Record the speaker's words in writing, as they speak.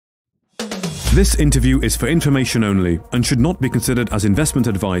This interview is for information only and should not be considered as investment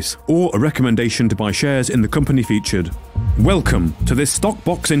advice or a recommendation to buy shares in the company featured. Welcome to this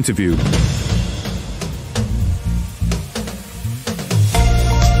Stockbox interview.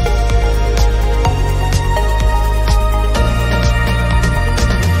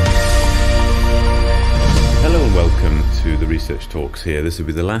 Hello and welcome to the Research Talks here. This will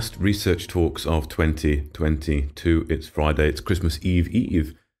be the last Research Talks of 2022. It's Friday, it's Christmas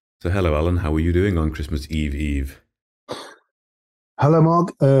Eve. So hello, Alan. How are you doing on Christmas Eve? Hello,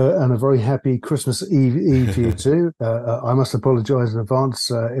 Mark, and a very happy Christmas Eve to you too. I must apologise in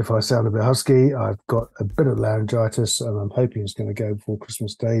advance if I sound a bit husky. I've got a bit of laryngitis, and I'm hoping it's going to go before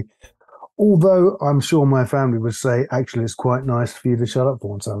Christmas Day. Although I'm sure my family would say, actually, it's quite nice for you to shut up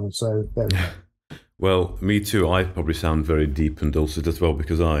for once, Alan. So there we go. Well, me too. I probably sound very deep and dulcet as well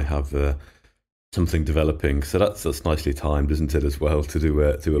because I have something developing, so that's nicely timed, isn't it, as well, to do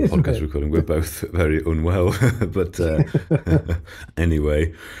a podcast recording. We're both very unwell, but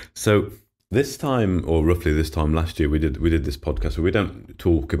anyway. So this time, or roughly this time last year, we did this podcast. So we don't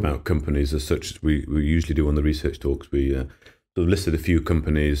talk about companies as such as we usually do on the Research Talks. We sort of listed a few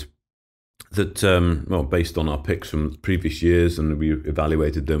companies that, based on our picks from previous years, and we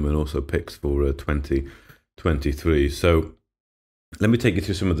evaluated them, and also picks for 2023. So let me take you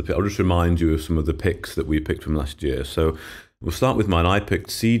through some of the. I'll just remind you of some of the picks that we picked from last year. So we'll start with mine. I picked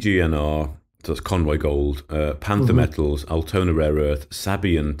CGNR, so that's Conroy Gold, Panther Metals, Altona Rare Earth,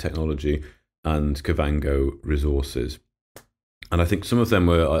 Sabian Technology, and Kavango Resources. And I think some of them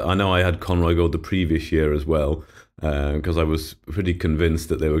were. I know I had Conroy Gold the previous year as well, because I was pretty convinced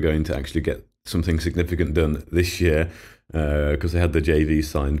that they were going to actually get something significant done this year, because they had the JV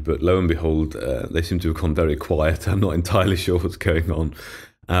signed, but lo and behold, they seem to have gone very quiet. I'm not entirely sure what's going on.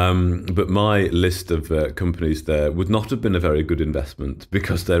 But my list of companies there would not have been a very good investment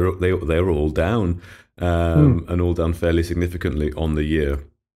because they were all down, and all down fairly significantly on the year.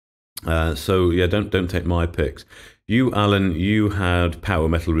 So yeah, don't take my picks. You, Alan, you had Power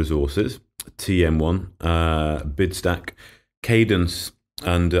Metal Resources, TM1, Bidstack, Cadence,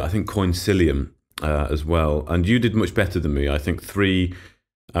 and I think Coincilium as well. And you did much better than me. I think 3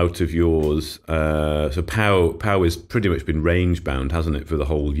 out of yours. So Power has pretty much been range bound, hasn't it, for the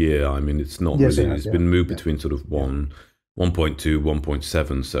whole year? I mean, it's not really. It's been moved between sort of 1.2,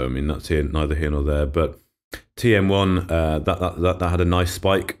 1.7. So I mean, that's neither here nor there. But TM1, that had a nice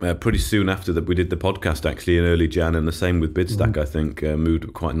spike pretty soon after that we did the podcast, actually, in early Jan, and the same with Bidstack. I think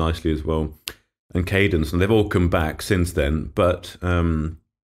moved quite nicely as well. And Cadence, and they've all come back since then, but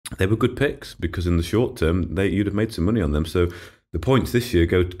they were good picks because in the short term you'd have made some money on them. So the points this year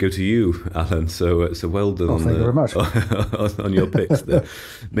go to you, Alan. So well done. Thank you very much. on your picks there.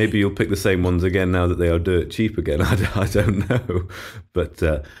 Maybe you'll pick the same ones again now that they are dirt cheap again. I don't know, but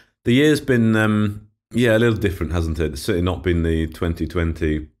the year's been a little different, hasn't it? It's certainly not been the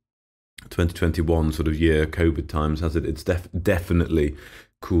 2020, 2021 sort of year, COVID times, has it? It's definitely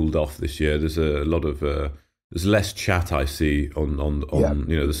cooled off this year. There's a lot of there's less chat I see on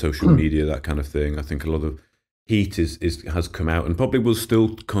the social media, that kind of thing. I think a lot of heat has come out and probably will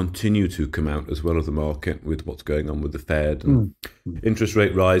still continue to come out as well of the market with what's going on with the Fed and interest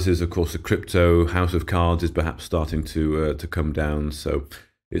rate rises. Of course, the crypto house of cards is perhaps starting to come down. So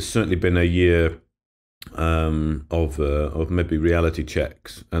it's certainly been a year of maybe reality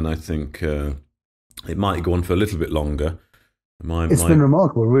checks, and I think it might go on for a little bit longer. It's been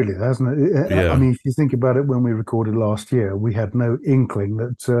remarkable, really, hasn't it? Yeah. I mean, if you think about it, when we recorded last year, we had no inkling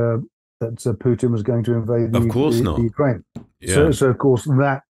that Putin was going to invade the Ukraine. Yeah. So of course,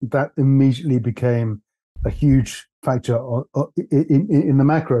 that immediately became a huge factor in the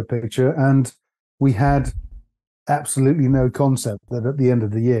macro picture, and we had absolutely no concept that at the end of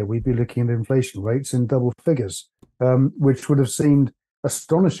the year we'd be looking at inflation rates in double figures, which would have seemed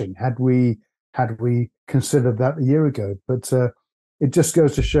astonishing had we considered that a year ago. But it just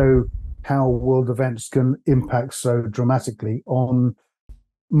goes to show how world events can impact so dramatically on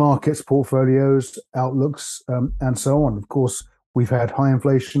markets, portfolios, outlooks, and so on. Of course, we've had high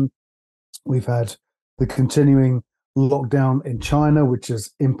inflation. We've had the continuing lockdown in China, which has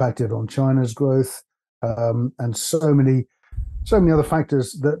impacted on China's growth, and so many other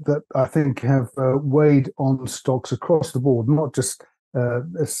factors that I think have weighed on stocks across the board, not just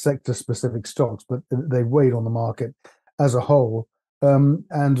sector-specific stocks, but they weighed on the market as a whole.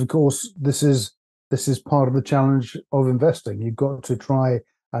 And of course, this is part of the challenge of investing. You've got to try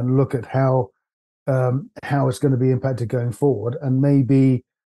and look at how it's going to be impacted going forward, and maybe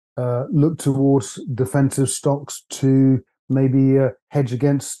look towards defensive stocks to maybe hedge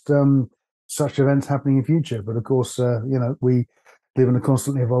against such events happening in future. But of course, we live in a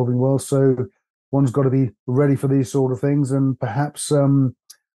constantly evolving world, so one's got to be ready for these sort of things, and perhaps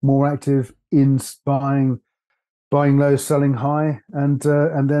more active in buying low, selling high, and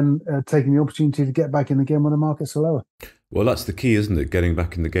then taking the opportunity to get back in the game when the markets are lower. Well, that's the key, isn't it? Getting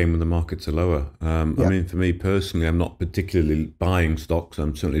back in the game when the markets are lower. I mean, for me personally, I'm not particularly buying stocks.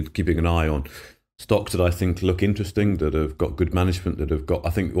 I'm certainly keeping an eye on stocks that I think look interesting, that have got good management, that have got, I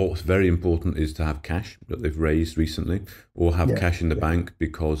think what's very important is to have cash that they've raised recently, or have cash in the bank,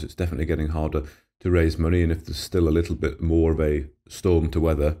 because it's definitely getting harder to raise money. And if there's still a little bit more of a storm to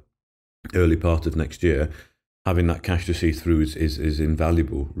weather early part of next year, having that cash to see through is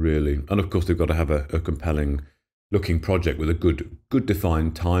invaluable, really. And of course, they've got to have a compelling looking project with a good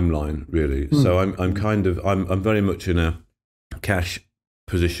defined timeline, really. So I'm very much in a cash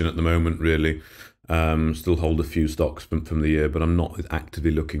position at the moment, really. Still hold a few stocks from the year, but I'm not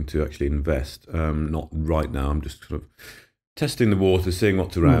actively looking to actually invest. Not right now. I'm just sort of testing the water, seeing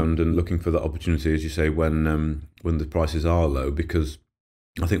what's around, and looking for that opportunity, as you say, when the prices are low. Because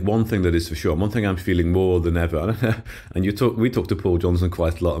I think one thing that is for sure, one thing I'm feeling more than ever, and we talked to Paul Johnson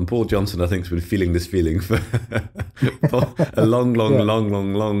quite a lot, and Paul Johnson, I think, has been feeling this feeling for a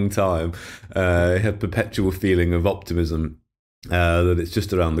long time. He had perpetual feeling of optimism that it's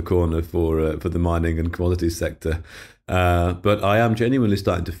just around the corner for the mining and commodities sector. But I am genuinely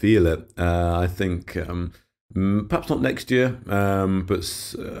starting to feel it. I think perhaps not next year, but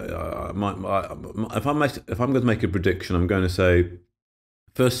if I'm going to make a prediction, I'm going to say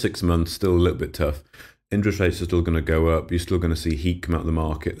first 6 months still a little bit tough. Interest rates are still going to go up. You're still going to see heat come out of the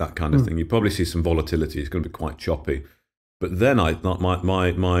market, that kind of thing. You probably see some volatility. It's going to be quite choppy. But then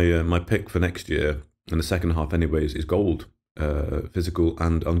my pick for next year, in the second half anyways, is gold, physical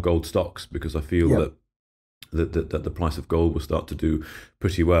and on gold stocks, because I feel that the price of gold will start to do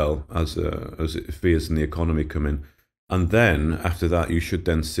pretty well as fears in the economy come in. And then after that, you should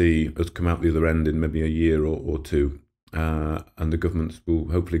then see us come out the other end in maybe a year or two. And the governments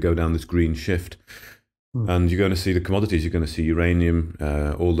will hopefully go down this green shift. And you're going to see the commodities, you're going to see uranium,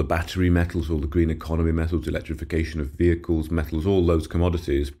 all the battery metals, all the green economy metals, electrification of vehicles, metals, all those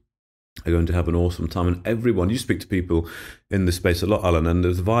commodities are going to have an awesome time. And everyone, you speak to people in this space a lot, Alan, and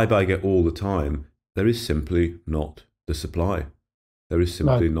the vibe I get all the time, there is simply not the supply. There is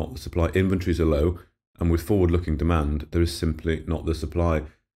simply not the supply. Inventories are low, and with forward-looking demand, there is simply not the supply.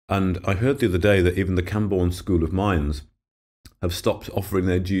 And I heard the other day that even the Camborne School of Mines have stopped offering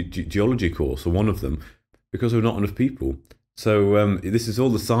their geology course, or one of them, because there are not enough people. So this is all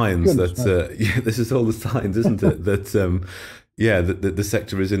the signs this is all the signs, isn't it? That the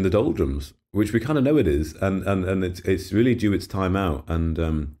sector is in the doldrums, which we kind of know it is, and it's really due its time out.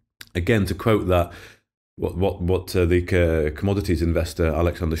 And again, to quote that, what the commodities investor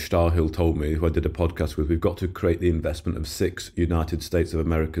Alexander Starhill told me, who I did a podcast with, we've got to create the investment of 6 United States of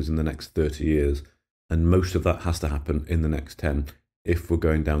Americas in the next 30 years. And most of that has to happen in the next 10 if we're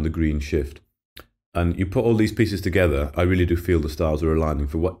going down the green shift. And you put all these pieces together, I really do feel the stars are aligning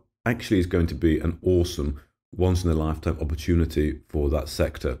for what actually is going to be an awesome once-in-a-lifetime opportunity for that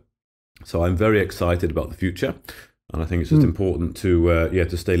sector. So I'm very excited about the future. And I think it's just important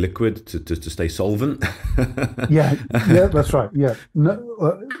to stay liquid, to stay solvent. yeah, that's right. Yeah,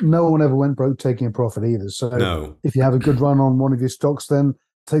 no one ever went broke taking a profit either. So if you have a good run on one of your stocks, then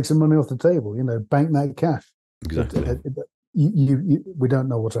take some money off the table. Bank that cash. Exactly. We don't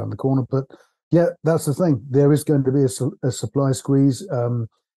know what's around the corner, but that's the thing. There is going to be a supply squeeze,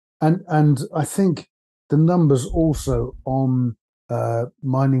 and I think the numbers also on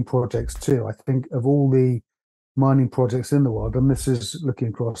mining projects too. I think of all the mining projects in the world, and this is looking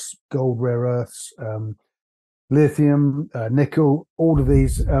across gold, rare earths, lithium, nickel, all of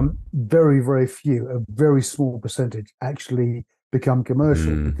these, very, very few, a very small percentage actually become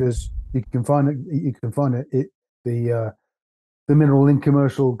commercial, because you can find the mineral in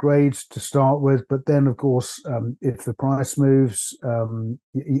commercial grades to start with, but then of course if the price moves,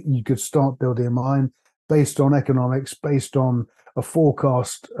 you could start building a mine based on economics, based on a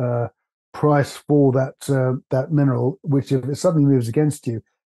forecast price for that mineral, which if it suddenly moves against you,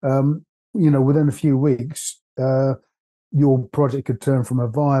 within a few weeks, your project could turn from a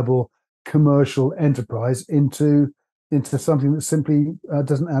viable commercial enterprise into something that simply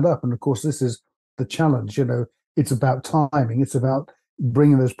doesn't add up. And of course, this is the challenge. It's about timing. It's about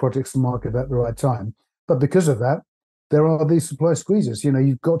bringing those projects to market at the right time. But because of that, there are these supply squeezes.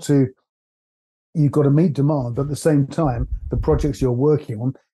 You've got to meet demand, but at the same time, the projects you're working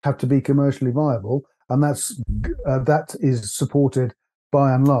on have to be commercially viable, and that is supported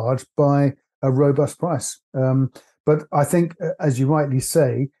by and large by a robust price. But I think, as you rightly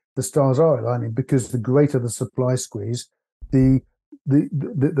say, the stars are aligning, because the greater the supply squeeze, the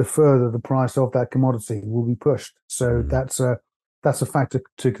the further the price of that commodity will be pushed. So that's a factor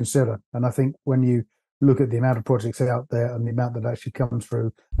to consider. And I think when you look at the amount of projects out there and the amount that actually comes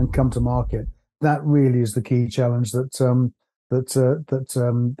through and come to market, that really is the key challenge that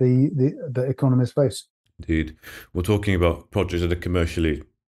the economists face. Indeed, we're talking about projects that are commercially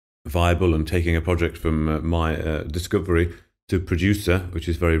viable and taking a project from my discovery to producer, which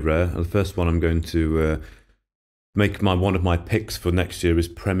is very rare. And the first one I'm going to make one of my picks for next year is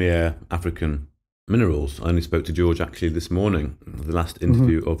Premier African Minerals. I only spoke to George actually this morning, the last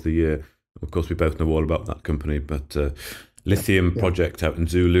interview of the year. Of course, we both know all about that company, but lithium project out in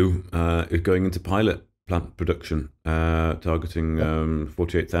Zulu is going into pilot plant production, targeting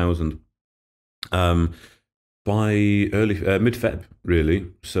 48,000 by mid-Feb, really.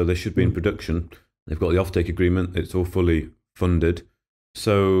 So they should be in production. They've got the offtake agreement. It's all fully funded.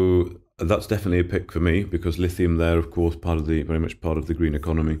 So that's definitely a pick for me, because lithium there, of course, very much part of the green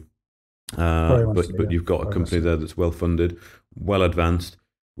economy. But you've got a company there that's well funded, well advanced,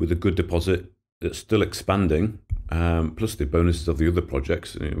 with a good deposit that's still expanding, plus the bonuses of the other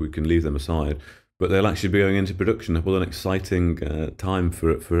projects. We can leave them aside, but they'll actually be going into production. What an exciting time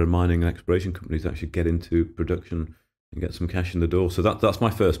for a mining and exploration company to actually get into production and get some cash in the door. So that's my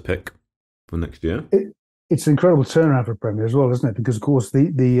first pick for next year. It's an incredible turnaround for Premier as well, isn't it? Because of course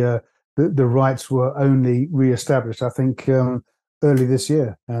the rights were only re-established, I think, early this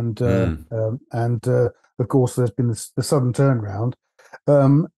year, and of course there's been the sudden turnaround.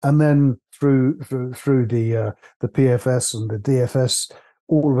 And then through the PFS and the DFS,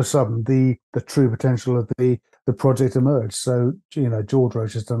 all of a sudden the true potential of the project emerged. So George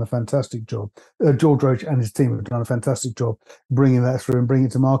Roach has done a fantastic job. George Roach and his team have done a fantastic job bringing that through and bringing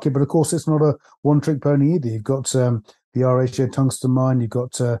it to market. But of course, it's not a one-trick pony either. You've got the RHA tungsten mine. You've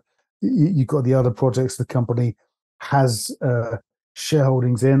got the other projects the company has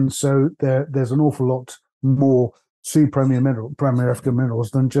shareholdings in. So there's an awful lot more to Premier African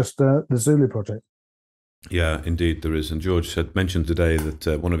Minerals than just the Zulu project. Yeah, indeed there is. And George mentioned today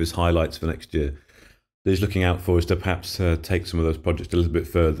that one of his highlights for next year that he's looking out for is to perhaps take some of those projects a little bit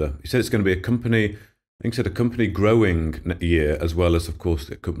further. He said it's going to be a company growing year, as well as, of course,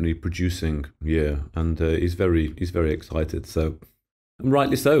 a company producing year. And he's very excited. So, and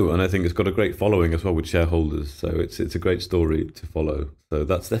rightly so. And I think it's got a great following as well with shareholders. So it's a great story to follow. So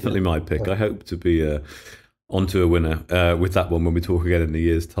that's definitely my pick. I hope to be onto a winner with that one when we talk again in a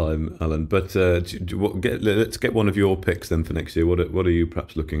year's time, Alan. But let's get one of your picks then for next year. What are you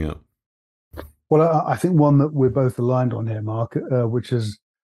perhaps looking at? Well, I think one that we're both aligned on here, Mark, which has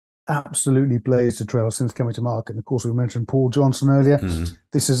absolutely blazed a trail since coming to market. And of course, we mentioned Paul Johnson earlier.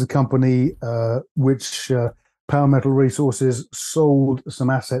 This is a company which Power Metal Resources sold some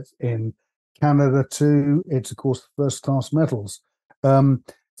assets in Canada to. It's, of course, First Class Metals.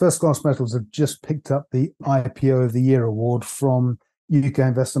 First Class Metals have just picked up the IPO of the Year award from UK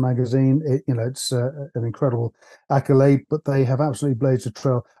Investor Magazine. It's an incredible accolade, but they have absolutely blazed a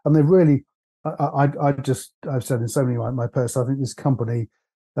trail, and they've really. I've said in so many of my posts, I think this company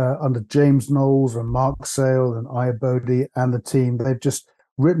under James Knowles and Mark Sale and Aya Bodie and the team, they've just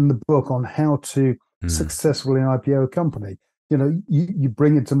written the book on how to successfully IPO a company. You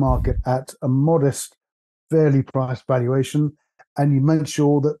bring it to market at a modest, fairly priced valuation, and you make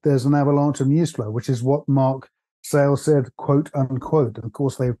sure that there's an avalanche of news flow, which is what Mark Sale said, quote unquote. And of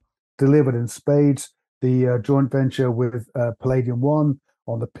course, they've delivered in spades. The joint venture with Palladium One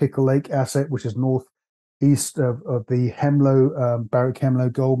on the Pickle Lake asset, which is northeast of the Barrick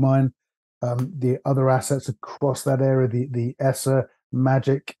Hemlo gold mine. The other assets across that area, the ESSA,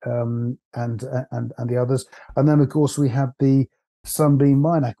 Magic, and the others. And then, of course, we have the Sunbeam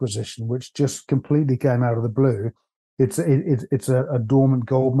Mine acquisition, which just completely came out of the blue. It's a dormant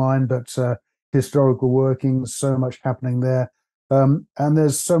gold mine, but historical workings, so much happening there. And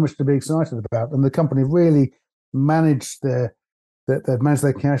there's so much to be excited about. And the company really managed they've managed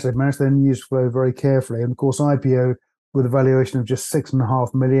their cash, they've managed their news flow very carefully. And of course, IPO with a valuation of just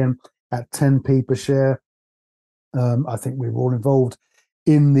 $6.5 million at 10p per share. I think we were all involved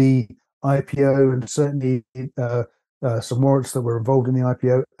in the IPO, and certainly some warrants that were involved in the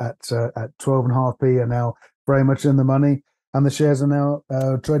IPO at 12.5p are now very much in the money, and the shares are now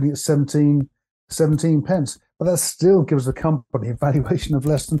trading at 17 pence. But that still gives the company a valuation of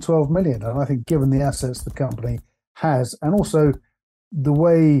less than 12 million. And I think, given the assets the company has, and also the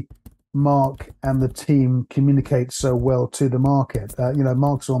way Mark and the team communicate so well to the market,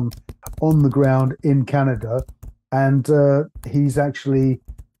 Mark's on the ground in Canada, and he's actually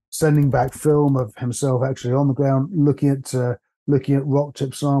sending back film of himself actually on the ground, looking at rock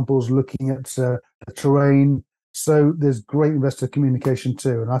chip samples, looking at the terrain, So there's great investor communication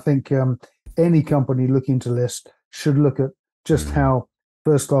too. And I think any company looking to list should look at just how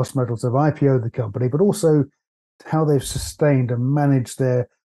First Class Metals have IPO'd the company, but also how they've sustained and managed their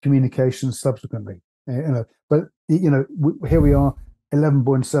communications subsequently. But here we are,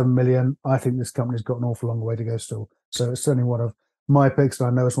 11.7 million. I think this company's got an awful long way to go still. So it's certainly one of my picks, and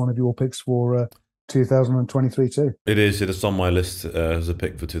I know it's one of your picks for 2023 too. It is. It is on my list as a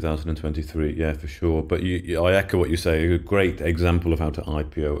pick for 2023. Yeah, for sure. But I echo what you say. A great example of how to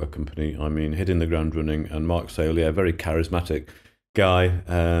IPO a company. I mean, hitting the ground running. And Mark Sale, yeah, very charismatic guy,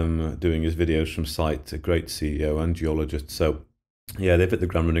 doing his videos from site. A great CEO and geologist. So yeah, they've hit the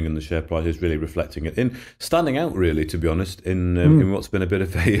ground running, and the share price is really reflecting it. In standing out, really, to be honest, in what's been a bit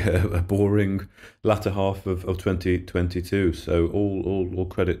of a boring latter half of 2022. So all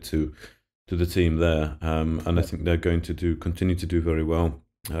credit to the team there, and I think they're going to continue to do very well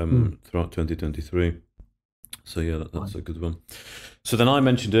throughout 2023. So yeah, that's a good one. So then I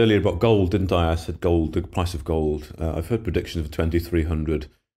mentioned earlier about gold, didn't I? I said gold, the price of gold. I've heard predictions of $2,300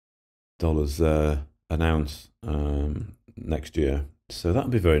 an ounce next year. So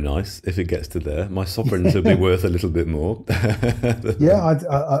that'd be very nice if it gets to there. My sovereigns will be worth a little bit more. Yeah,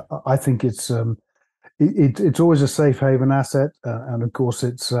 I think it's always a safe haven asset, and of course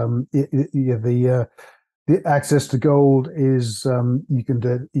it's the access to gold is you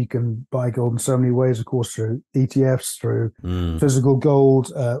can buy gold in so many ways, of course, through ETFs, through physical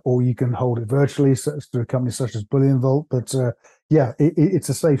gold, or you can hold it virtually through companies such as Bullion Vault. But it's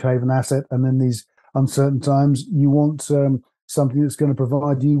a safe haven asset, and in these uncertain times, you want something that's going to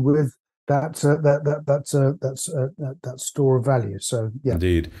provide you with that store of value. So yeah,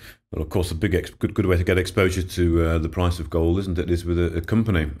 indeed. Well, of course, a good way to get exposure to the price of gold, isn't it? Is with a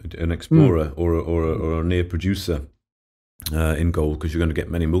company, an explorer or a near producer in gold, because you're going to get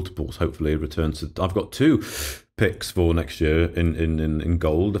many multiples. Hopefully, returns. I've got two picks for next year in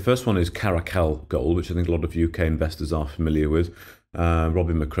gold. The first one is Caracal Gold, which I think a lot of UK investors are familiar with.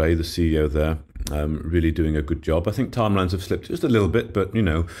 Robin McRae, the CEO there, really doing a good job. I think timelines have slipped just a little bit, but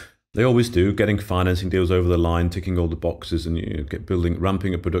they always do, getting financing deals over the line, ticking all the boxes, and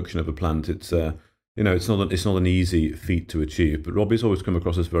ramping up production of a plant. It's it's not an easy feat to achieve. But Robbie's always come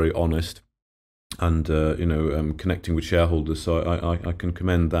across as very honest, and connecting with shareholders. So I can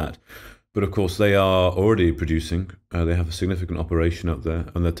commend that. But of course, they are already producing. They have a significant operation up there,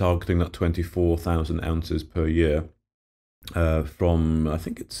 and they're targeting that 24,000 ounces per year from, I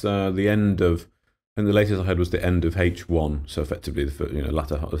think it's the end of. And the latest I had was the end of H1, so effectively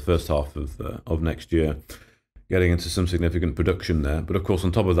the first half of next year, getting into some significant production there. But of course,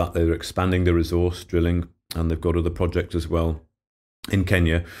 on top of that, they're expanding the resource drilling, and they've got other projects as well in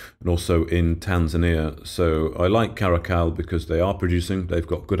Kenya and also in Tanzania. So I like Caracal because they are producing. They've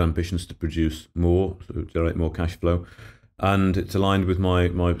got good ambitions to produce more, so generate more cash flow, and it's aligned with my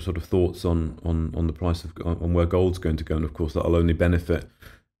sort of thoughts on the price on where gold's going to go. And of course, that'll only benefit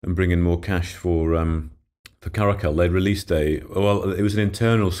and bring in more cash for Caracal. They released it was an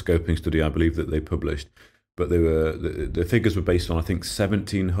internal scoping study, I believe, that they published, but the figures were based on, I think,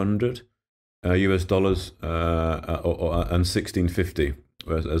 $1,700 US dollars and 1650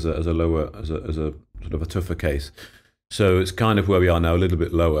 as a sort of a tougher case. So it's kind of where we are now, a little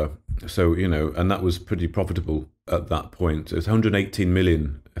bit lower. So and that was pretty profitable at that point. It's 118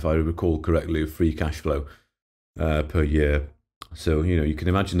 million, if I recall correctly, of free cash flow per year. So you can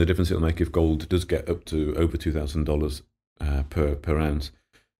imagine the difference it'll make if gold does get up to over $2,000 per ounce.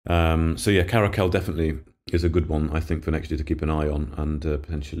 So yeah, Caracal definitely is a good one, I think, for next year to keep an eye on, and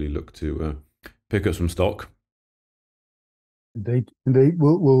potentially look to pick up some stock. Indeed.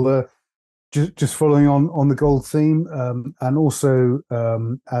 We'll just following on the gold theme, and also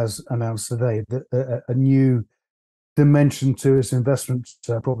as announced today, a new dimension to its investment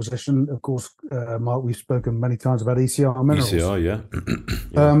proposition. Of course, Mark, we've spoken many times about ECR Minerals. ECR, yeah.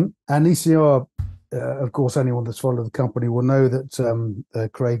 And ECR, of course, anyone that's followed the company will know that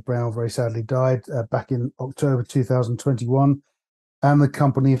Craig Brown very sadly died back in October 2021, and the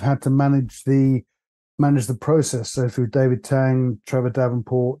company have had to manage the process. So through David Tang, Trevor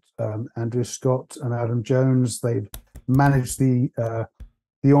Davenport, Andrew Scott, and Adam Jones, they've managed the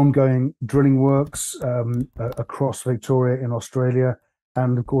ongoing drilling works across Victoria in Australia.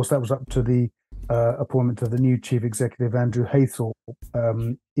 And of course, that was up to the appointment of the new chief executive, Andrew Haythorpe,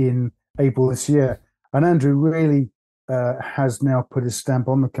 in April this year. And Andrew really has now put his stamp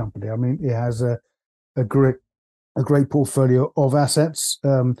on the company. I mean, it has a great portfolio of assets.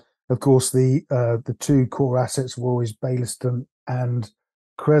 Of course, the two core assets were always Bayliston and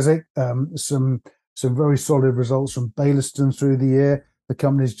Creswick. Some very solid results from Bayliston through the year. the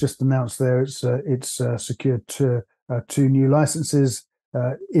company's just announced there it's secured two new licenses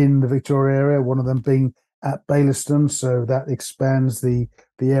in the Victoria area, one of them being at Baillieston, so that expands the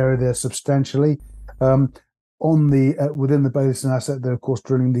area there substantially. On the within the Baillieston asset, they're of course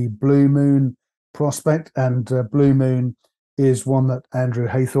drilling the Blue Moon prospect, and Blue Moon is one that Andrew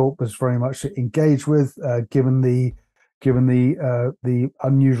Haythorpe was very much engaged with, given the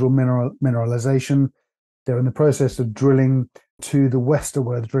unusual mineralization. They're in the process of drilling to the west of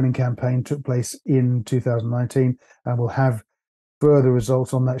where the drilling campaign took place in 2019, and we'll have further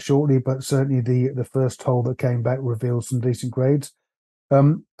results on that shortly, but certainly the first hole that came back revealed some decent grades.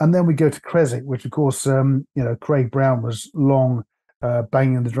 And then we go to Creswick, which of course, Craig Brown was long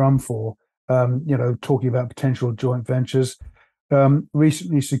banging the drum for, talking about potential joint ventures.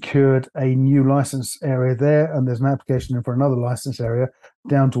 Recently secured a new license area there, and there's an application in for another license area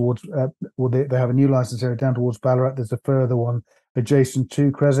down towards, they have a new license area down towards Ballarat. There's a further one adjacent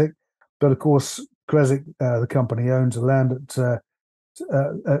to Creswick. But of course, Creswick, the company owns a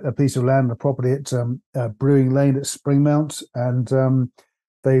piece of land, a property at Brewing Lane at Springmount, and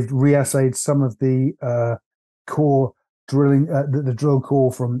they've reassayed some of the core drilling, the drill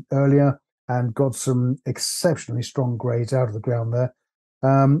core from earlier, and got some exceptionally strong grades out of the ground there.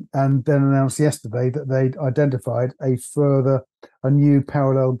 And then announced yesterday that they'd identified a new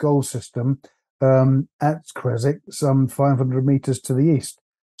parallel gold system at Creswick, some 500 meters to the east.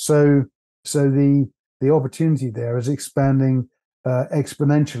 So the opportunity there is expanding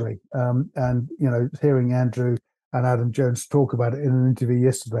exponentially. And hearing Andrew and Adam Jones talk about it in an interview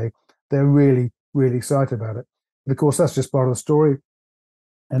yesterday, they're really, really excited about it. And of course, that's just part of the story.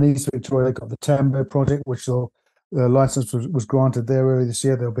 And East Victoria, they've got the Tambo project, which the license was granted there earlier this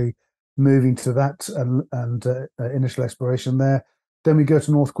year. They'll be moving to that and initial exploration there. Then we go to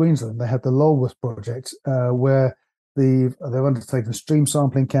North Queensland. They have the Lulworth project, where they've undertaken a stream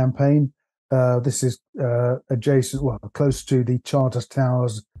sampling campaign. This is close to the Charters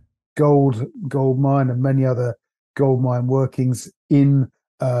Towers gold mine and many other gold mine workings in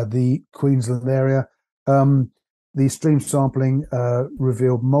the Queensland area. The stream sampling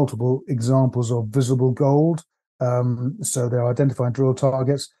revealed multiple examples of visible gold, so they're identifying drill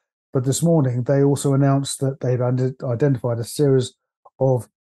targets. But this morning, they also announced that they've identified a series of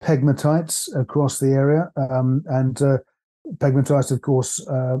pegmatites across the area, and pegmatites, of course,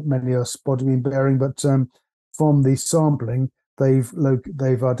 many are spodumene bearing, but from the sampling, they've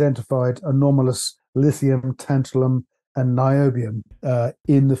identified anomalous lithium, tantalum, and niobium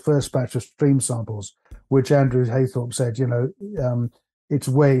in the first batch of stream samples, which Andrew Haythorpe said, it's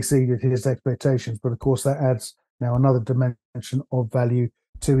way exceeded his expectations. But of course, that adds now another dimension of value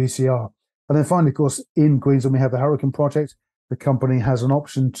to ECR. And then finally, of course, in Queensland, we have the Hurricane project. The company has an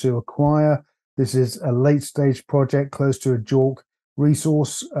option to acquire. This is a late stage project close to a JORC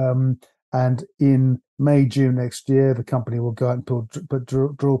resource. And in May, June next year, the company will go out and put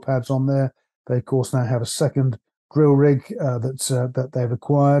drill pads on there. They, of course, now have a second drill rig that they've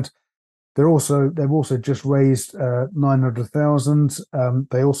acquired. They've also just raised 900,000.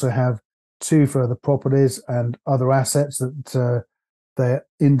 They also have two further properties and other assets that they're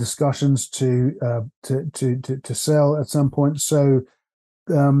in discussions to sell at some point. So,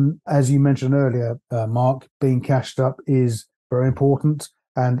 as you mentioned earlier, Mark, being cashed up is very important,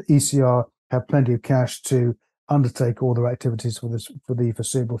 and ECR have plenty of cash to undertake all their activities for the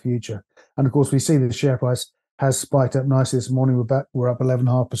foreseeable future. And of course, we see the share price has spiked up nicely this morning. We're up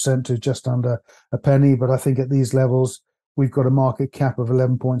 11.5% to just under a penny. But I think at these levels, we've got a market cap of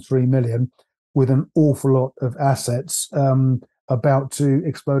 11.3 million with an awful lot of assets about to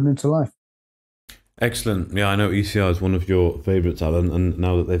explode into life. Excellent. Yeah, I know ECR is one of your favourites, Alan, and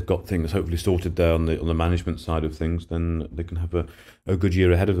now that they've got things hopefully sorted there on the management side of things, then they can have a good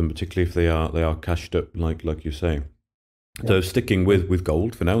year ahead of them, particularly if they are cashed up like you say. Yeah. So sticking with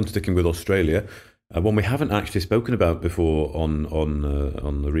gold for now and sticking with Australia, one we haven't actually spoken about before on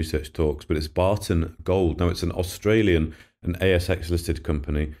the research talks, but it's Barton Gold. Now it's an Australian, an ASX listed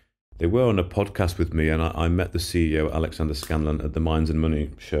company. They were on a podcast with me, and I met the CEO, Alexander Scanlon, at the Mines and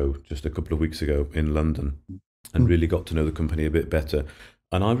Money show just a couple of weeks ago in London, and really got to know the company a bit better.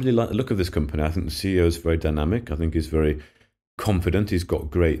 And I really like the look of this company. I think the CEO is very dynamic. I think he's very confident. He's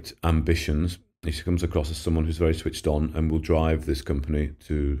got great ambitions. He comes across as someone who's very switched on and will drive this company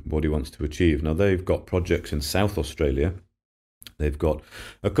to what he wants to achieve. Now, they've got projects in South Australia. They've got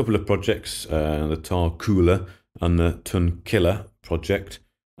a couple of projects, the Tarcoola and the Tunkilla project.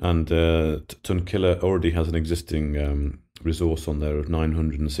 And Tunkilla already has an existing resource on there of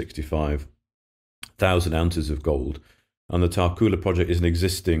 965,000 ounces of gold. And the Tarcoola project is an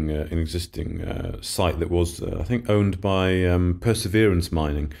existing site that was, I think, owned by Perseverance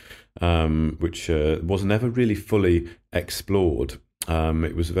Mining, which was never really fully explored.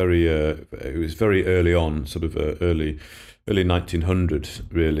 It was very early on, sort of early 1900s,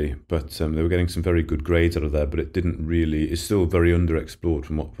 really. But they were getting some very good grades out of there. But it didn't really. It's still very underexplored,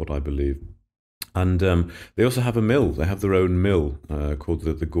 from what I believe. And they also have a mill. They have their own mill called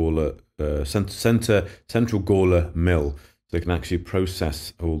the Gawler Central Gawler Mill. So they can actually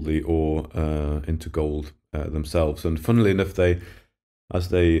process all the ore into gold themselves. And funnily enough, as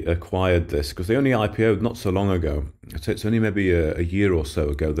they acquired this, because they only IPO'd not so long ago, so it's only maybe a year or so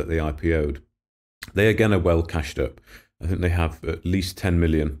ago that they IPO'd. They again are well cashed up. I think they have at least 10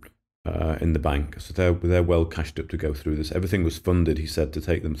 million in the bank. So they're well cashed up to go through this. Everything was funded, he said, to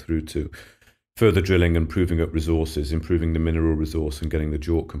take them through to further drilling and proving up resources, improving the mineral resource and getting the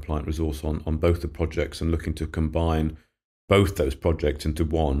JORC compliant resource on both the projects, and looking to combine both those projects into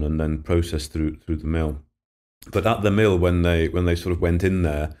one and then process through the mill. But at the mill, when they sort of went in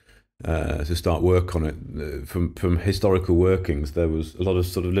there to start work on it, from historical workings, there was a lot of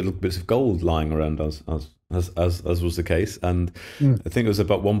sort of little bits of gold lying around, as was the case. And I think it was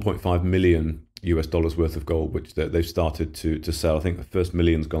about $1.5 million worth of gold, which they've started to sell. I think the first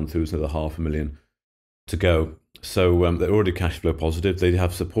million's gone through, so another 500,000 to go. So they're already cash flow positive. They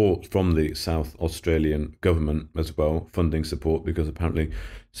have support from the South Australian government as well, funding support, because apparently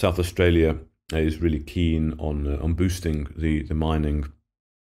South Australia is really keen on boosting the mining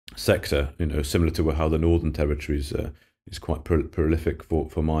sector. Similar to how the Northern Territory is quite prolific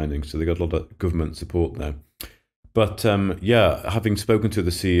for mining. So they got a lot of government support there. But having spoken to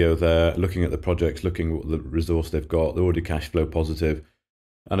the CEO there, looking at the projects, looking at the resource they've got, they're already cash flow positive.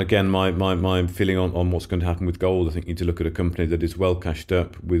 And again, my feeling on what's going to happen with gold, I think you need to look at a company that is well cashed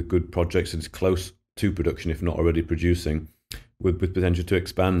up with good projects and is close to production, if not already producing, with potential to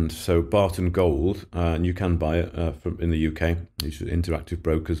expand. So Barton Gold, and you can buy it in the UK. These interactive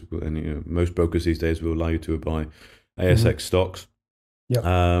brokers, and most brokers these days will allow you to buy ASX stocks.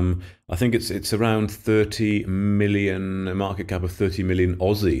 Yeah. I think it's around 30 million, a market cap of 30 million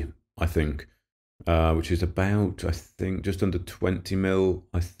Aussie, I think, which is about, I think, just under 20 mil,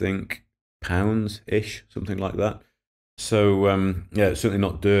 I think, pounds-ish, something like that. So it's certainly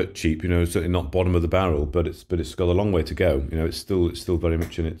not dirt cheap, certainly not bottom of the barrel, but it's got a long way to go. It's still very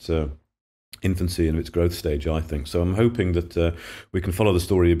much in its infancy and its growth stage, I think. So I'm hoping that we can follow the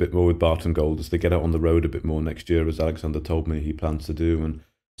story a bit more with Barton Gold as they get out on the road a bit more next year, as Alexander told me he plans to do, and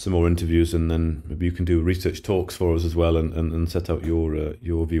some more interviews, and then maybe you can do research talks for us as well, and set out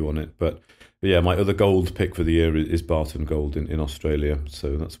your view on it. But yeah, my other gold pick for the year is Barton Gold in Australia.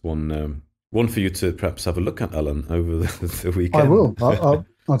 So that's one for you to perhaps have a look at, Alan, over the weekend. I will.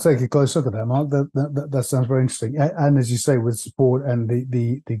 I'll take a close look at that, Mark. That sounds very interesting. And as you say, with support and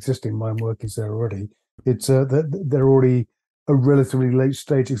the existing mine workings there already, it's they're already a relatively late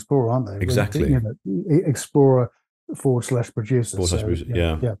stage explorer, aren't they? Exactly. Explorer /producer.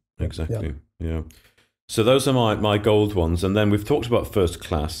 Yeah, exactly. Yeah. So those are my gold ones, and then we've talked about first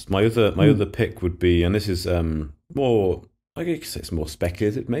class. My other pick would be, and this is more, I guess it's more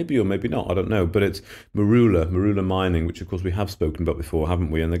speculative, maybe or maybe not, I don't know, but it's Marula Mining, which of course we have spoken about before,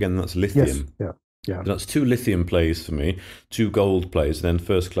 haven't we? And again, that's lithium. Yes. Yeah. That's 2 lithium plays for me, 2 gold plays, and then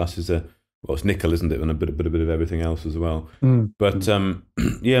first class is it's nickel, isn't it? And a bit of everything else as well. But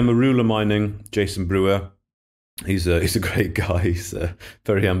Marula Mining, Jason Brewer, he's a great guy. He's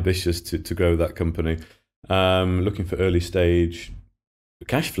very ambitious to grow that company. Looking for early stage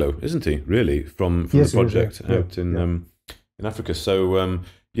cash flow, isn't he? Really, from the project out in Africa. So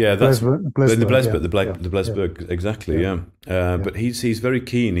that's the Blesberg, exactly. But he's very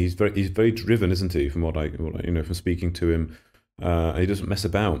keen. He's very driven, isn't he? From what I from speaking to him, he doesn't mess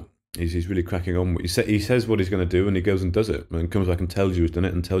about. He's really cracking on. He says what he's going to do, and he goes and does it, and comes back and tells you he's done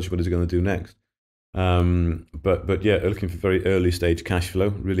it, and tells you what he's going to do next. But looking for very early stage cash flow,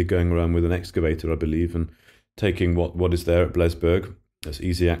 really going around with an excavator, I believe, and taking what is there at Blesberg, that's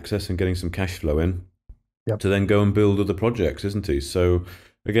easy access, and getting some cash flow in to then go and build other projects, isn't he? So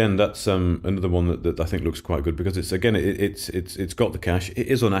again, that's another one that I think looks quite good, because it's got the cash. It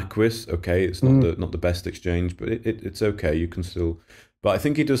is on Aquis, okay. It's not the best exchange, but it's okay. You can still, but I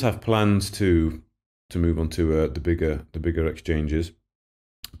think he does have plans to move on to the bigger exchanges.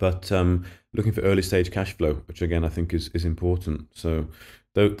 But looking for early stage cash flow, which again I think is important. So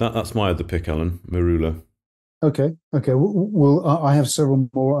that's my other pick, Alan, Marula. Okay. Well, I have several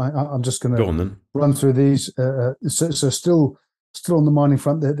more. I'm just going to run through these. So still on the mining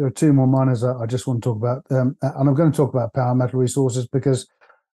front, there are 2 more miners I just want to talk about, and I'm going to talk about Power Metal Resources, because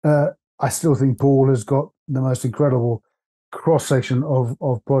I still think Paul has got the most incredible cross section of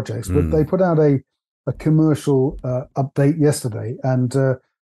projects. But they put out a commercial update yesterday, and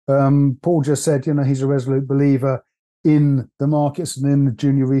Paul just said, he's a resolute believer in the markets and in the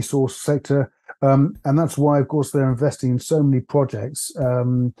junior resource sector, and that's why, of course, they're investing in so many projects,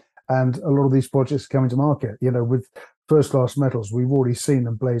 and a lot of these projects are coming to market. With First Class Metals, we've already seen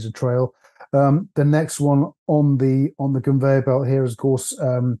them blaze a trail. The next one on the conveyor belt here is, of course,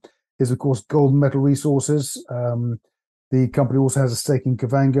 Golden Metal Resources. The company also has a stake in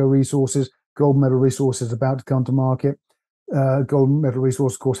Kavango Resources. Golden Metal Resources is about to come to market. Golden Metal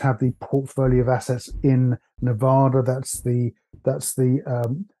Resources, of course, have the portfolio of assets in Nevada. That's the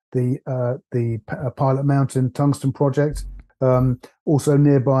Pilot Mountain Tungsten project. Also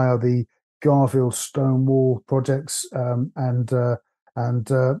nearby are the Garfield Stonewall projects, and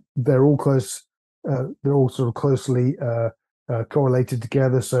they're all close. They're all sort of closely correlated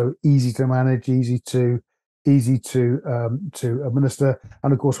together, so easy to manage, easy to administer.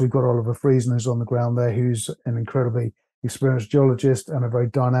 And of course, we've got Oliver Friesen, who's on the ground there, who's an incredibly experienced geologist and a very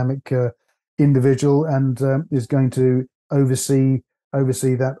dynamic individual, and is going to oversee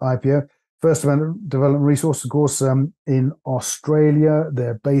that IPO. First Development Resource, of course, in Australia.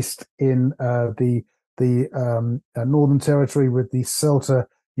 They're based in the Northern Territory with the Celta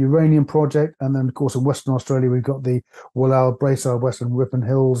uranium project, and then, of course, in Western Australia, we've got the Wallal, Braeside West and Ripon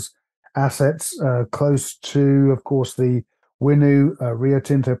Hills assets, close to, of course, the Winu Rio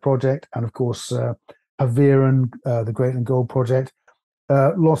Tinto project, and of course Havieron, the Greatland Gold project.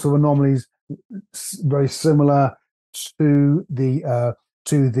 Lots of anomalies, very similar to the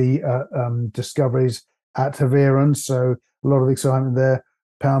discoveries at Havieron. So a lot of excitement there.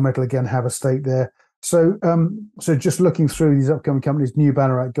 Power Metal again have a stake there. So just looking through these upcoming companies, New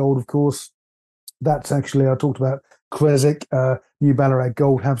Ballarat Gold, of course, that's actually, I talked about Creswick. New Ballarat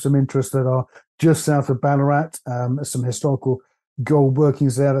Gold have some interests that are just south of Ballarat. Some historical gold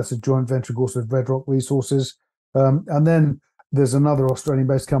workings there. That's a joint venture, of course, with Red Rock Resources. And then there's another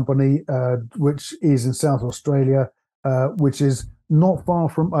Australian-based company, which is in South Australia, which is not far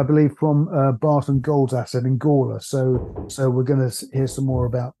from, I believe, from Barton Gold's asset in Gawler. So we're going to hear some more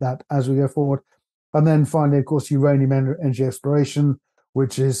about that as we go forward. And then finally, of course, Uranium Energy Exploration,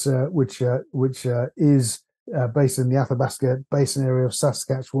 which is based in the Athabasca Basin area of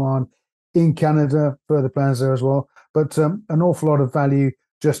Saskatchewan in Canada. Further plans there as well, but an awful lot of value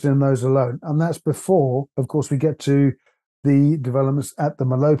just in those alone. And that's before, of course, we get to the developments at the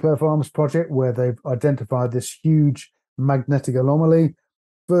Malopo Farms project, where they've identified this huge magnetic anomaly.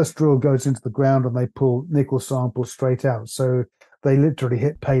 First drill goes into the ground and they pull nickel samples straight out. So they literally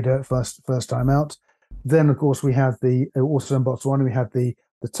hit pay dirt first time out. Then, of course, we have also in Botswana, we have the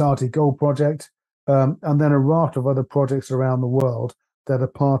Tati Gold project, and then a raft of other projects around the world that are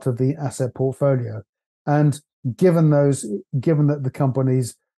part of the asset portfolio. And given that the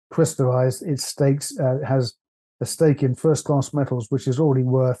company's crystallized its stakes, has a stake in First Class Metals, which is already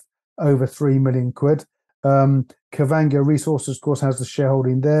worth over 3 million quid. Kavango Resources, of course, has the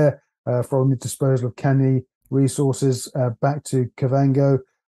shareholding there from the disposal of Canny Resources back to Kavango.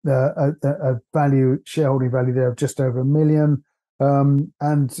 A shareholding value there of just over 1 million.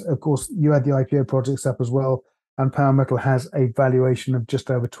 And of course, you had the IPO projects up as well, and Power Metal has a valuation of just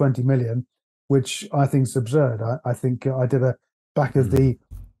over 20 million, which I think is absurd. I think I did a back of the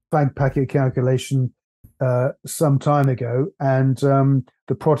fag packet calculation some time ago, and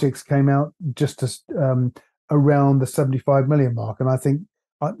the projects came out just around the 75 million mark. And I think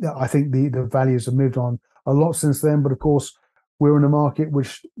the values have moved on a lot since then. But of course, we're in a market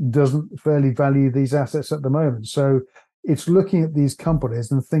which doesn't fairly value these assets at the moment. So it's looking at these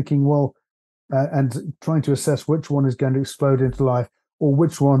companies and thinking, well, and trying to assess which one is going to explode into life or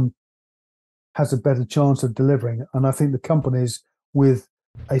which one has a better chance of delivering. And I think the companies with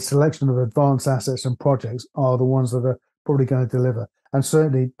a selection of advanced assets and projects are the ones that are probably going to deliver. And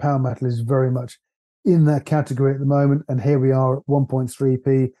certainly Power Metal is very much in that category at the moment. And here we are at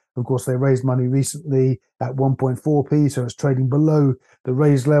 1.3p. Of course, they raised money recently at 1.4p, so it's trading below the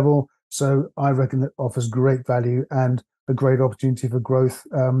raised level. So I reckon that offers great value and a great opportunity for growth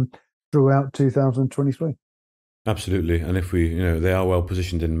throughout 2023. Absolutely. And if we, they are well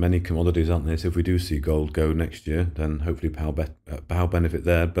positioned in many commodities, aren't they? So if we do see gold go next year, then hopefully Power benefit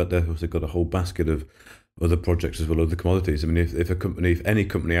there. But they've also got a whole basket of other projects as well, other commodities. I mean, if any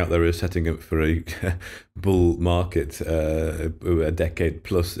company out there is setting up for a bull market, a decade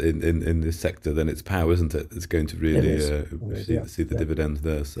plus in this sector, then it's Power, isn't it? It's going to really see the dividends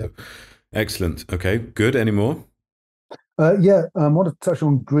there. So excellent. Okay, good. Any more? I want to touch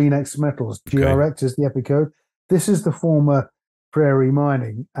on GreenX Metals. GRX is the EPIC code. This is the former Prairie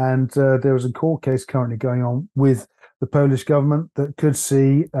Mining, and there is a court case currently going on with the Polish government that could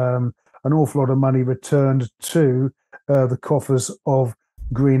see an awful lot of money returned to the coffers of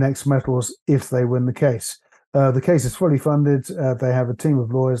GreenX Metals if they win the case. The case is fully funded. They have a team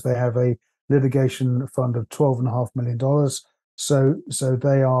of lawyers. They have a litigation fund of $12.5 million. So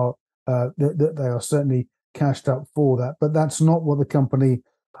they are certainly cashed up for that. But that's not what the company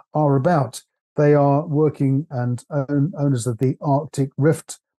are about. They are working and owners of the Arctic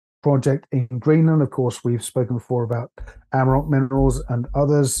Rift project in Greenland. Of course, we've spoken before about Amaroq Minerals and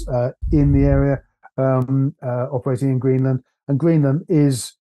others in the area operating in Greenland. And Greenland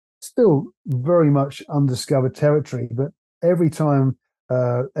is still very much undiscovered territory. But every time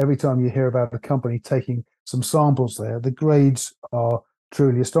you hear about a company taking some samples there, the grades are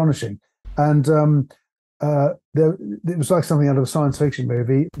truly astonishing. And it was like something out of a science fiction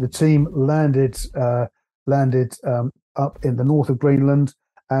movie. The team landed up in the north of Greenland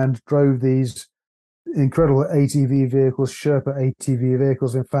and drove these incredible ATV vehicles, Sherpa ATV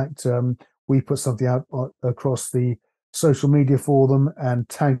vehicles. In fact, we put something out across the social media for them and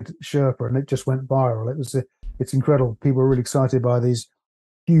tagged Sherpa, and it just went viral. It's incredible. People are really excited by these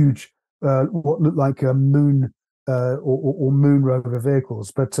huge, what look like moon or moon rover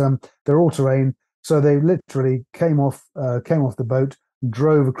vehicles, but they're all terrain. So they literally came off the boat,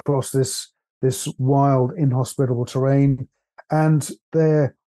 drove across this wild, inhospitable terrain, and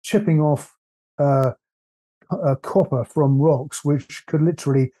they're chipping off copper from rocks, which could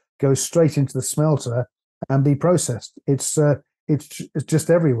literally go straight into the smelter and be processed. It's just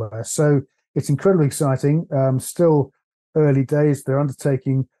everywhere. So it's incredibly exciting. Still early days. They're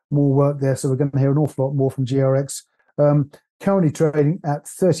undertaking more work there, so we're going to hear an awful lot more from GRX. Currently trading at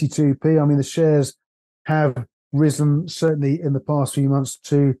 32p. I mean, the shares have risen certainly in the past few months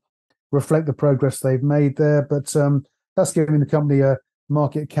to reflect the progress they've made there, but that's giving the company a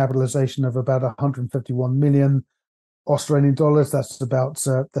market capitalization of about 151 million Australian dollars. That's about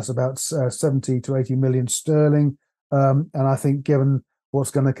 70 to 80 million sterling. And I think given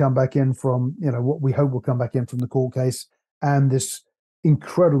what's going to come back in from, what we hope will come back in from the court case and this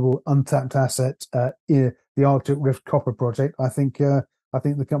incredible untapped asset in the Arctic Rift copper project, I think the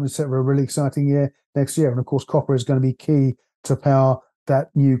company's set for a really exciting year next year. And of course, copper is going to be key to power that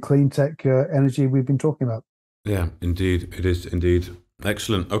new clean tech energy we've been talking about. Yeah, indeed. It is indeed.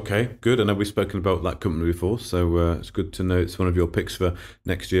 Excellent. Okay, good. I know we've spoken about that company before, so it's good to know it's one of your picks for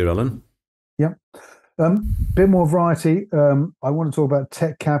next year, Alan. Yeah. Bit more variety. I want to talk about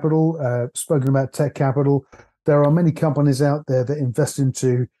Tech Capital. Spoken about Tech Capital. There are many companies out there that invest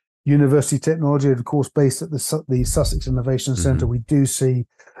into university technology. Of course, based at the Sussex Innovation Centre, we do see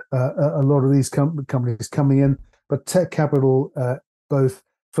a lot of these companies coming in. But Tech Capital both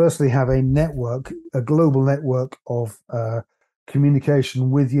firstly have a global network of communication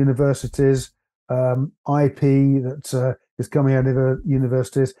with universities, IP that is coming out of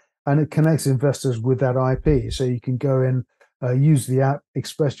universities, and it connects investors with that IP. So you can go in, use the app,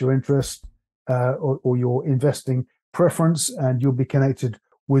 express your interest or your investing preference, and you'll be connected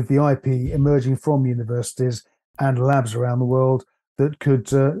with the IP emerging from universities and labs around the world that could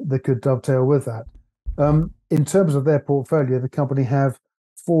dovetail with that. In terms of their portfolio, the company have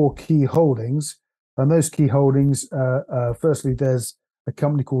 4 key holdings, and those key holdings, firstly, there's a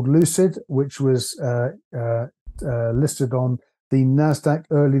company called Lucid, which was listed on the NASDAQ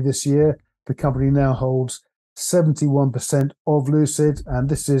early this year. The company now holds 71% of Lucid, and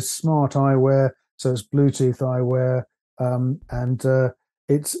this is smart eyewear, so it's Bluetooth eyewear, and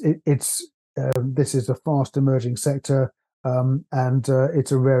this is a fast emerging sector, and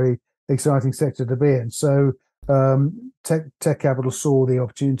it's a very exciting sector to be in. So Tech Capital saw the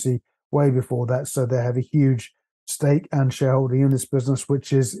opportunity way before that, so they have a huge stake and shareholding in this business,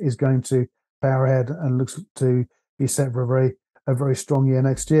 which is going to power ahead and looks to be set for a very strong year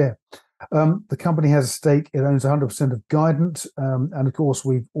next year. The company has a stake. It owns 100% of Guidant, and of course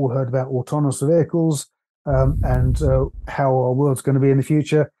we've all heard about autonomous vehicles and how our world's going to be in the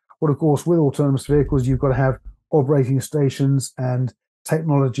future. Well, of course, with autonomous vehicles, you've got to have operating stations and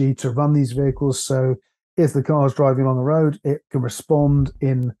technology to run these vehicles. So if the car is driving along the road, it can respond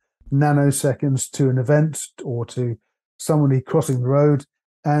in nanoseconds to an event or to somebody crossing the road.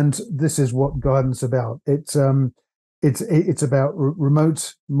 And this is what Guidant's about. It's about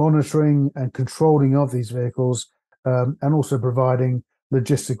remote monitoring and controlling of these vehicles, and also providing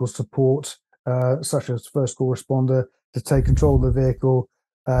logistical support, such as first call responder, to take control of the vehicle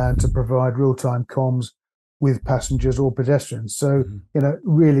and to provide real-time comms with passengers or pedestrians. So,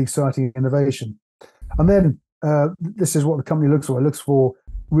 really exciting innovation. And then this is what the company looks for. It looks for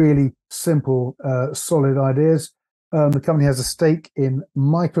really simple, solid ideas. The company has a stake in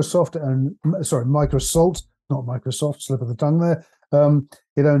Microsalt, not Microsoft, slip of the tongue there.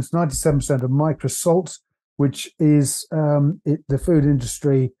 It owns 97% of Microsalt, which is the food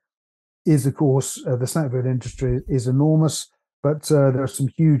industry is, of course, the snack food industry is enormous, but there are some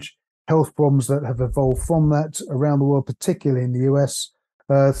huge health problems that have evolved from that around the world, particularly in the US,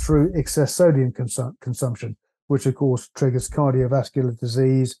 through excess sodium consumption, which, of course, triggers cardiovascular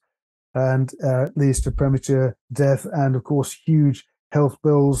disease and leads to premature death, and, of course, huge health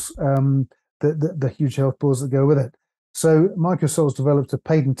bills, the huge health bills that go with it. So Microsalt's developed a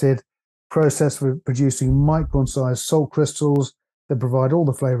patented process for producing micron-sized salt crystals that provide all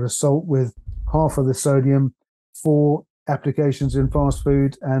the flavor of salt with half of the sodium for applications in fast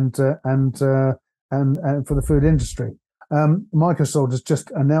food and for the food industry. Microsalt has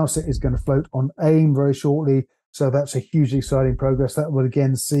just announced it is going to float on AIM very shortly, so that's a hugely exciting progress. That will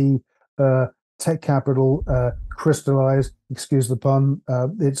again see tech capital crystallize, excuse the pun,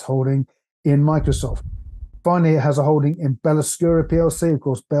 its holding in Microsoft. Finally, it has a holding in Bellascura PLC. Of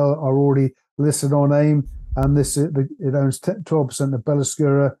course, Bell are already listed on AIM, and it owns 12% of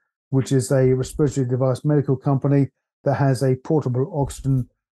Bellascura, which is a respiratory device medical company that has a portable oxygen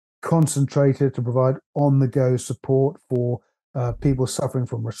concentrator to provide on-the-go support for people suffering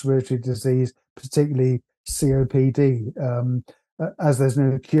from respiratory disease, particularly COPD. As there's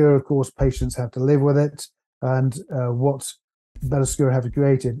no cure, of course, patients have to live with it. And what Bellascura have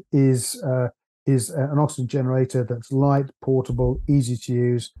created is an oxygen generator that's light, portable, easy to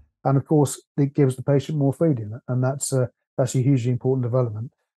use, and of course, it gives the patient more feeding, and that's a hugely important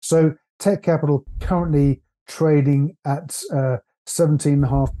development. So, Tech Capital currently trading at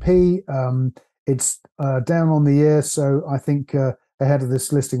 17.5p. It's down on the year, so I think ahead of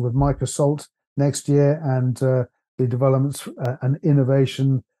this listing with Microsalt next year and the developments and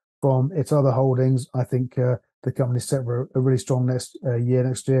innovation from its other holdings, I think the company's set for a really strong next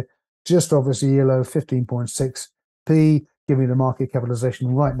year. Just obviously yellow, 15.6p, giving the market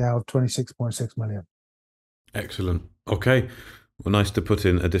capitalization right now of 26.6 million. Excellent. Okay. Well, nice to put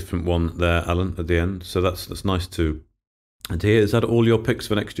in a different one there, Alan, at the end. So that's nice to hear. Is that all your picks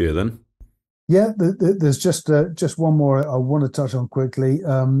for next year then? Yeah, there's just one more I want to touch on quickly,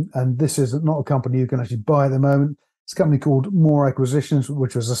 and this is not a company you can actually buy at the moment. It's a company called More Acquisitions,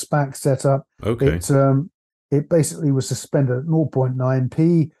 which was a SPAC setup. Okay. It basically was suspended at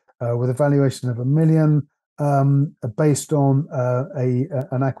 0.9p with a valuation of $1 million, based on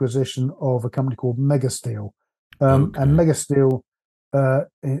an acquisition of a company called Megasteel. And Megasteel,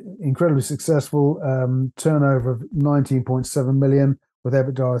 incredibly successful, turnover of 19.7 million with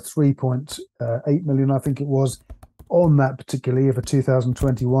EBITDA of 3.8 million, I think it was, on that particular year for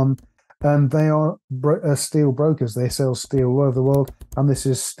 2021. And they are steel brokers. They sell steel all over the world, and this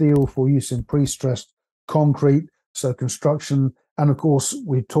is steel for use in pre-stressed concrete, so construction. And of course,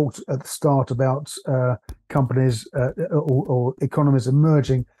 we talked at the start about companies or economies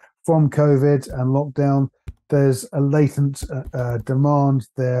emerging from COVID and lockdown. There's a latent demand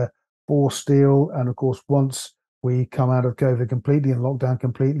there for steel. And of course, once we come out of COVID completely and lockdown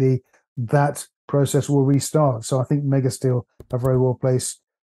completely, that process will restart. So I think Megasteel are very well placed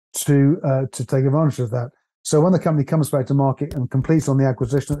to take advantage of that. So when the company comes back to market and completes on the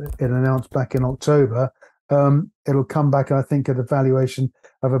acquisition it announced back in October, it'll come back, I think, at a valuation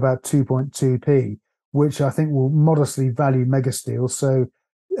of about 2.2p, which I think will modestly value Megasteel. So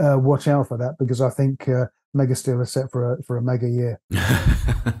watch out for that, because I think Megasteel is set for a mega year.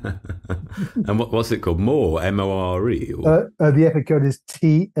 And what's it called? More? M-O-R-E? The EPIC code is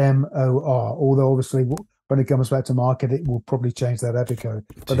TMOR, although obviously when it comes back to market, it will probably change that EPIC code.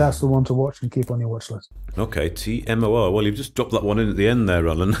 But that's the one to watch and keep on your watch list. Okay, TMOR. Well, you've just dropped that one in at the end there,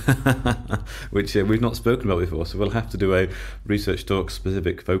 Alan, which we've not spoken about before. So we'll have to do a Research Talk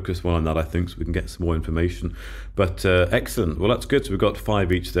specific focus one on that, I think, so we can get some more information. But excellent. Well, that's good. So we've got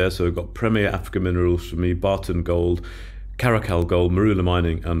 5 each there. So we've got Premier Africa Minerals from me, Barton Gold, Caracal Gold, Marula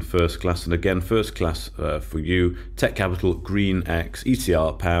Mining, and First Class. And again, First Class for you, Tech Capital, Green X,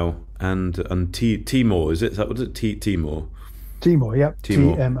 ECR, POW, and Timor. Is that what is it? Timor. Timor, yep.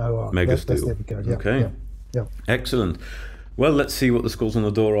 TMOR. Megasteel. Yeah, okay. Yeah. Excellent. Well, let's see what the skulls on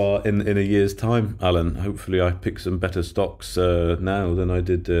the door are in a year's time, Alan. Hopefully I pick some better stocks now than I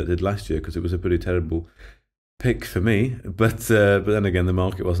did last year, because it was a pretty terrible pick for me. But then again, the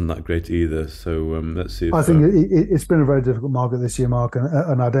market wasn't that great either. So let's see. I think it's been a very difficult market this year, Mark,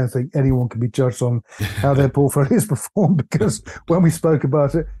 and I don't think anyone can be judged on how their portfolios perform, because when we spoke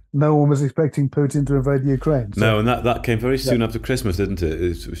about it, no one was expecting Putin to invade Ukraine. So. No, and that came very soon after Christmas, didn't it?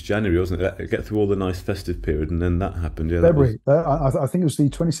 It was January, wasn't it? Get through all the nice festive period, and then that happened. Yeah, February. I think it was the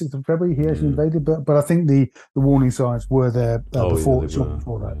 26th of February he actually invaded, but I think the warning signs were there before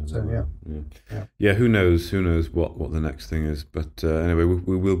that. So yeah. Who knows what the next thing is? But anyway,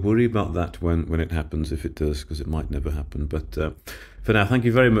 we will worry about that when it happens, if it does, because it might never happen. But for now, thank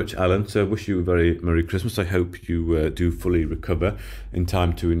you very much, Alan. So I wish you a very Merry Christmas. I hope you do fully recover in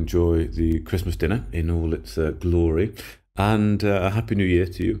time to enjoy the Christmas dinner in all its glory. And a Happy New Year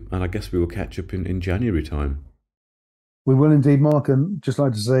to you. And I guess we will catch up in January time. We will indeed, Mark. And just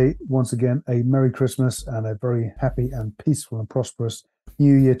like to say, once again, a Merry Christmas and a very happy and peaceful and prosperous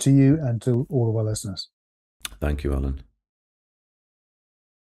New Year to you and to all of our listeners. Thank you, Alan.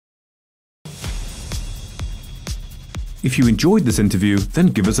 If you enjoyed this interview, then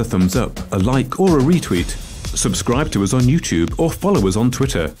give us a thumbs up, a like or a retweet. Subscribe to us on YouTube or follow us on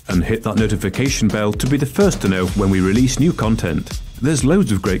Twitter and hit that notification bell to be the first to know when we release new content. There's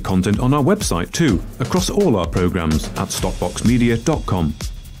loads of great content on our website too, across all our programmes at stopboxmedia.com.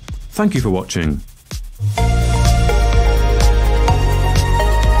 Thank you for watching.